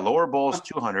 Okay, yeah, lower bowl is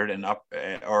 200 and up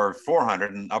or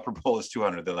 400 and upper bowl is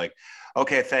 200. They're like,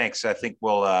 okay, thanks. I think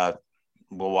we'll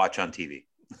watch on TV.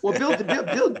 Well,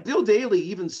 Bill Daly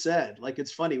even said, like,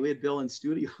 it's funny, we had Bill in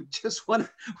studio, just one of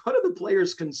the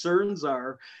players' concerns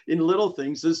are in little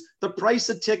things is the price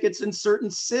of tickets in certain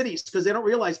cities, because they don't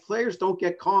realize players don't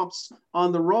get comps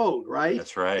on the road, right?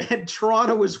 That's right. And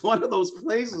Toronto is one of those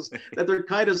places that they're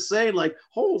kind of saying, like,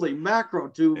 holy macro,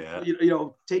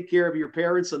 to take care of your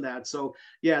parents and that. So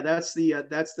yeah, that's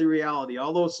the reality.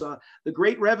 All those the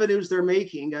great revenues they're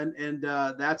making, and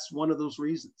that's one of those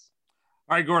reasons.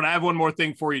 All right, Gordon, I have one more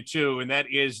thing for you, too, and that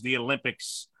is the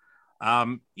Olympics.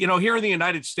 Here in the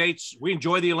United States, we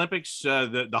enjoy the Olympics.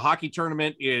 The hockey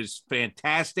tournament is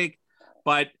fantastic,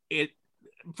 but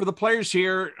for the players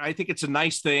here, I think it's a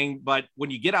nice thing. But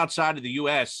when you get outside of the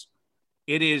U.S.,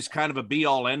 it is kind of a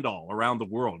be-all, end-all around the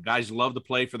world. Guys love to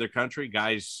play for their country.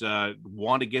 Guys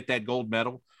want to get that gold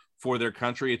medal for their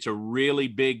country. It's a really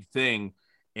big thing.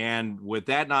 And with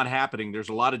that not happening, there's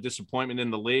a lot of disappointment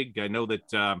in the league. I know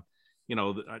that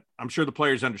I'm sure the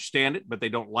players understand it, but they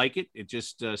don't like it. It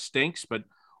just stinks. But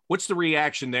what's the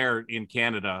reaction there in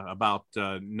Canada about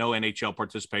no NHL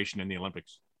participation in the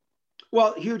Olympics?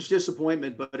 Well, huge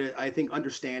disappointment, but I think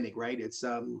understanding, right? It's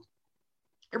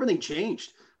everything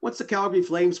changed. Once the Calgary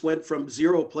Flames went from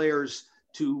 0 players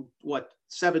to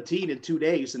 17 in 2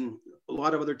 days, and a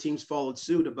lot of other teams followed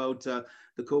suit about the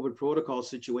COVID protocol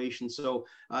situation. So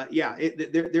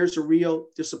there's a real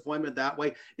disappointment that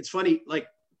way. It's funny, like,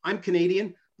 I'm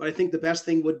Canadian, but I think the best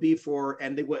thing would be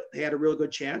they had a real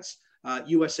good chance,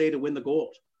 USA to win the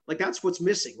gold. Like, that's what's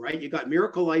missing, right? You got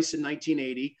Miracle Ice in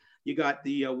 1980. You got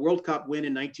the World Cup win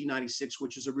in 1996,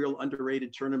 which is a real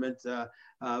underrated tournament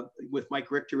with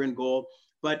Mike Richter in goal.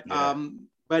 But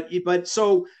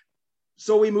so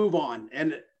we move on,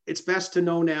 and it's best to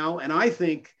know now. And I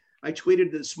think I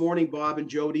tweeted this morning, Bob and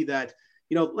Jody, that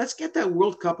let's get that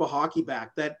World Cup of hockey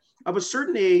back. That of a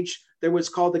certain age, there was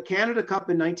called the Canada Cup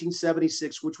in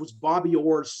 1976, which was Bobby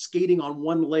Orr skating on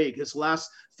one leg, his last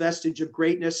vestige of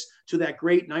greatness, to that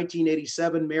great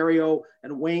 1987 Mario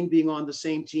and Wayne being on the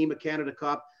same team at Canada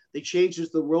Cup. They changed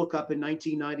it to the World Cup in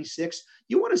 1996.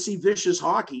 You want to see vicious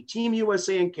hockey. Team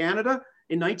USA and Canada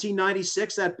in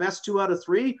 1996, that best 2 out of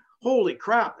 3. Holy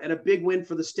crap, and a big win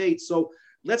for the States. So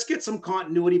let's get some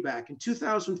continuity back. In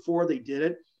 2004, they did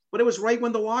it. But it was right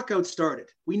when the lockout started.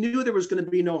 We knew there was going to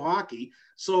be no hockey.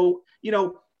 So,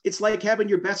 it's like having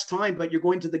your best time, but you're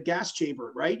going to the gas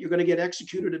chamber, right? You're going to get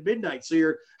executed at midnight.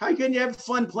 So how can you have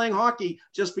fun playing hockey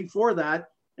just before that?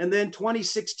 And then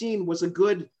 2016 was a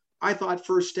good, I thought,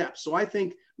 first step. So I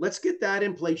think let's get that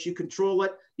in place. You control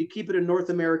it. You keep it a North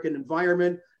American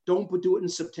environment. Don't do it in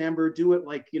September. Do it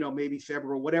like, maybe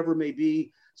February, whatever it may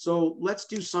be. So let's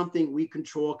do something we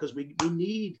control, because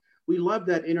we love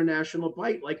that international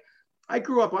bite. Like, I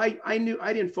grew up, I knew,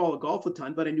 I didn't follow golf a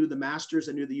ton, but I knew the Masters,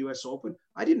 I knew the US Open.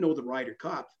 I didn't know the Ryder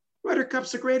Cup. Ryder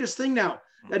Cup's the greatest thing now.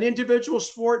 An individual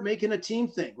sport making a team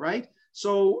thing, right?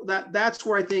 So that's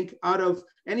where I think, out of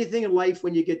anything in life,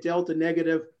 when you get dealt a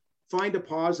negative, find a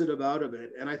positive out of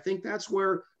it. And I think that's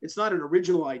where, it's not an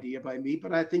original idea by me,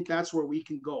 but I think that's where we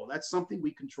can go. That's something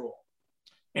we control.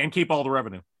 And keep all the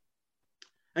revenue.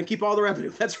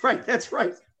 That's right. That's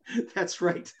right. That's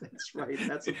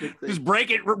a big thing. Just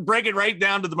break it right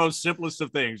down to the most simplest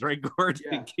of things, right, Gord?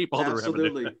 Yeah, keep all the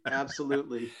revenue.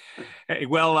 Absolutely. Hey,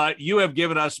 well, you have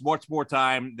given us much more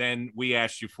time than we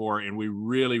asked you for, and we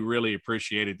really, really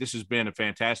appreciate it. This has been a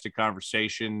fantastic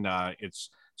conversation. It's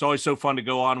always so fun to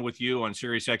go on with you on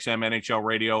SiriusXM NHL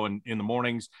Radio in the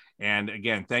mornings. And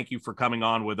again, thank you for coming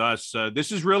on with us.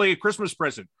 This is really a Christmas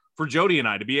present for Jody and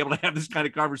I to be able to have this kind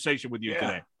of conversation with you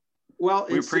today. Well,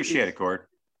 we appreciate it, Gord.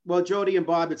 Well, Jody and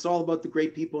Bob, it's all about the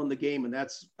great people in the game.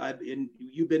 And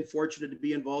you've been fortunate to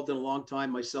be involved in a long time,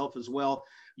 myself as well.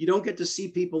 You don't get to see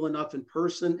people enough in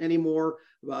person anymore,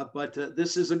 but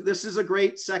this is a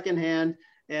great secondhand.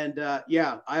 And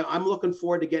I'm looking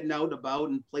forward to getting out and about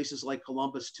in places like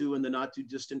Columbus too, in the not too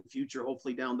distant future,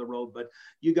 hopefully down the road. But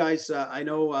you guys, I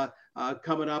know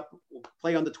coming up, we'll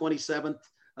play on the 27th.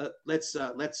 Let's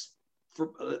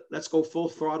go full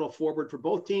throttle forward for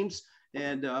both teams.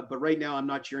 And but right now, I'm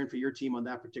not cheering for your team on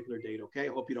that particular date. Okay,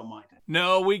 I hope you don't mind.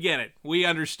 No, we get it. We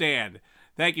understand.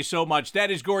 Thank you so much.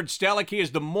 That is Gord Stellick. He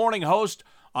is the morning host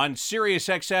on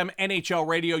SiriusXM NHL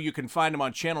Radio. You can find him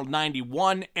on Channel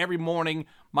 91 every morning,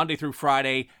 Monday through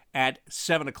Friday at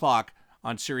 7 o'clock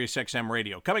on SiriusXM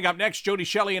Radio. Coming up next, Jody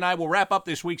Shelley and I will wrap up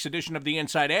this week's edition of The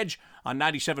Inside Edge on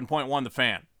 97.1 The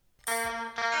Fan.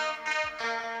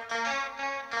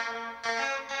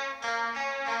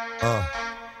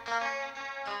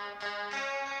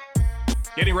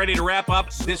 Getting ready to wrap up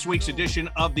this week's edition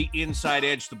of The Inside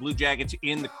Edge. The Blue Jackets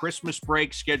in the Christmas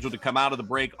break, scheduled to come out of the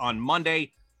break on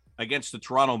Monday against the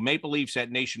Toronto Maple Leafs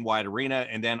at Nationwide Arena,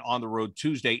 and then on the road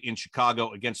Tuesday in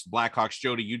Chicago against the Blackhawks.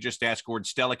 Jody, you just asked Gord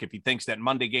Stellick if he thinks that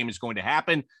Monday game is going to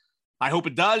happen. I hope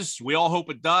it does. We all hope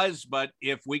it does. But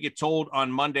if we get told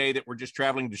on Monday that we're just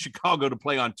traveling to Chicago to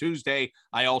play on Tuesday,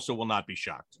 I also will not be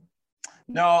shocked.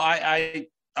 No, I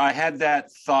had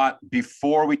that thought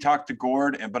before we talked to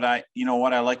Gord, but you know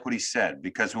what? I like what he said,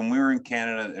 because when we were in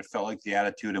Canada, it felt like the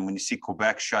attitude. And when you see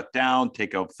Quebec shut down,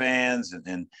 take out fans,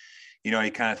 and you know,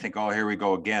 you kind of think, oh, here we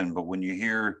go again. But when you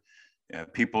hear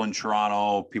people in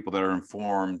Toronto, people that are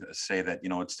informed say that, you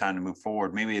know, it's time to move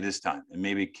forward, maybe it is time. And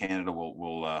maybe Canada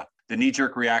will the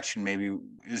knee-jerk reaction maybe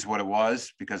is what it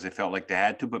was because they felt like they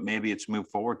had to, but maybe it's move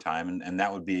forward time. And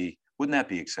that wouldn't that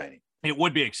be exciting? It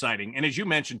would be exciting. And as you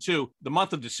mentioned, too, the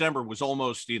month of December was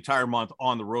almost the entire month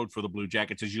on the road for the Blue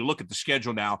Jackets. As you look at the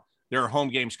schedule now, there are home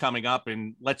games coming up.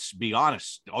 And let's be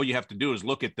honest, all you have to do is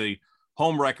look at the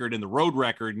home record and the road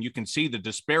record, and you can see the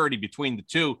disparity between the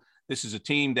two. This is a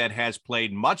team that has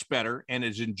played much better and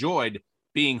has enjoyed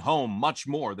being home much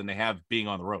more than they have being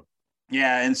on the road.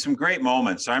 Yeah, and some great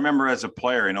moments. I remember as a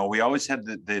player, you know, we always had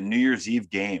the New Year's Eve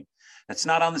game. That's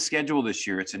not on the schedule this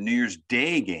year. It's a New Year's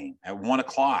Day game at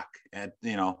 1:00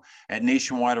 at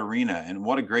Nationwide Arena. And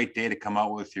what a great day to come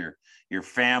out with your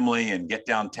family and get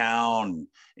downtown.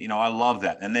 You know, I love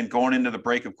that. And then going into the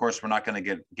break, of course, we're not going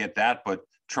to get that, but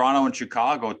Toronto and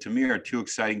Chicago, to me, are two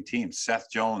exciting teams. Seth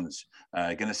Jones,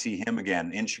 going to see him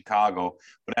again in Chicago.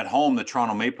 But at home, the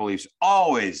Toronto Maple Leafs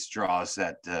always draws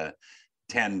that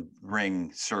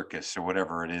 10-ring circus or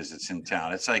whatever it is that's in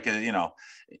town. It's like,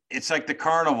 it's like the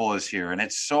carnival is here, and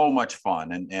it's so much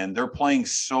fun. And they're playing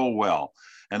so well.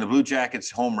 And the Blue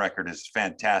Jackets' home record is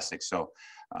fantastic. So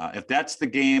if that's the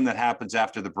game that happens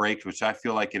after the break, which I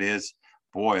feel like it is,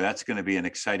 boy, that's going to be an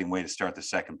exciting way to start the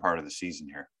second part of the season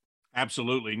here.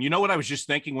 Absolutely. And you know what I was just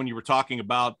thinking when you were talking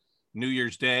about New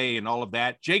Year's Day and all of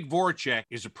that? Jake Voracek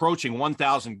is approaching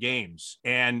 1,000 games,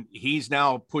 and he's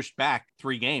now pushed back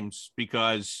 3 games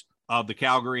because of the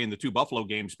Calgary and the 2 Buffalo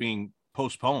games being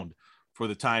postponed for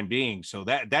the time being. So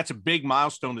that's a big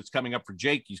milestone that's coming up for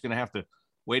Jake. He's going to have to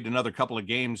wait another couple of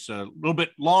games, a little bit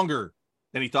longer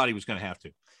than he thought he was going to have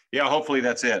to. Yeah, hopefully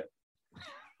that's it.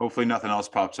 Hopefully nothing else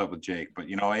pops up with Jake. But,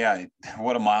 yeah,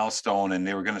 what a milestone. And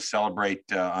they were going to celebrate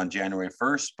on January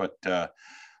 1st. But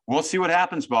we'll see what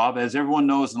happens, Bob. As everyone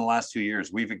knows, in the last 2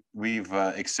 years, we've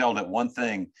excelled at one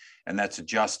thing, and that's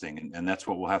adjusting. And that's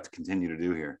what we'll have to continue to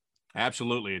do here.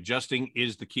 Absolutely. Adjusting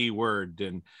is the key word.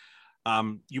 And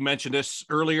you mentioned this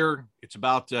earlier. It's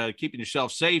about keeping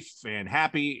yourself safe and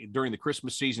happy during the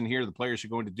Christmas season here. The players are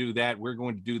going to do that. We're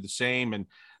going to do the same. And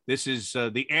this is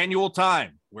the annual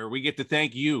time where we get to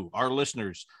thank you, our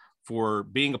listeners, for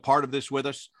being a part of this with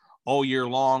us all year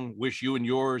long. Wish you and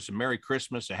yours a Merry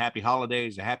Christmas, a Happy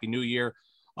Holidays, a Happy New Year,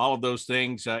 all of those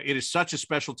things. It is such a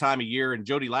special time of year. And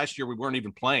Jody, last year we weren't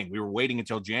even playing. We were waiting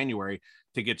until January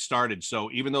to get started. So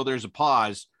even though there's a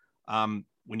pause,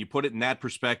 when you put it in that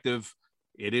perspective,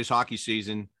 it is hockey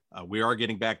season. We are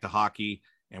getting back to hockey,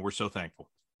 and we're so thankful.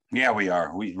 Yeah, we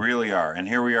are. We really are. And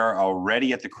here we are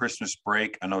already at the Christmas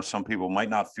break. I know some people might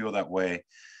not feel that way,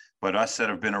 but us that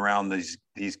have been around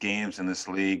these games in this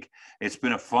league, it's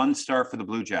been a fun start for the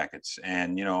Blue Jackets.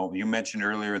 And, you mentioned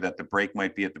earlier that the break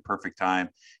might be at the perfect time.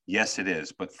 Yes, it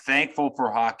is. But thankful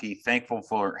for hockey, thankful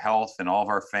for health and all of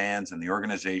our fans and the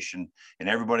organization and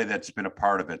everybody that's been a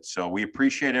part of it. So we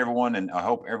appreciate everyone, and I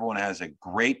hope everyone has a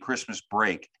great Christmas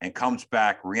break and comes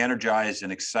back re-energized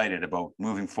and excited about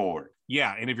moving forward.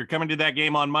 Yeah, and if you're coming to that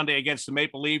game on Monday against the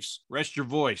Maple Leafs, rest your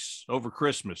voice over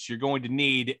Christmas. You're going to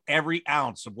need every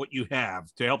ounce of what you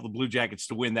have to help the Blue Jackets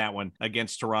to win that one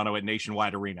against Toronto at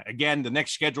Nationwide Arena. Again, the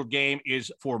next scheduled game is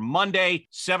for Monday,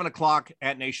 7 o'clock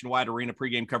at Nationwide Arena.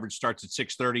 Pregame coverage starts at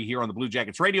 6:30 here on the Blue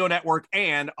Jackets Radio Network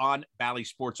and on Bally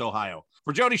Sports Ohio.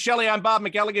 For Jody Shelley, I'm Bob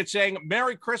McElligott saying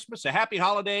Merry Christmas, a Happy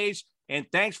Holidays, and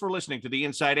thanks for listening to The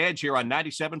Inside Edge here on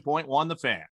 97.1 The Fan.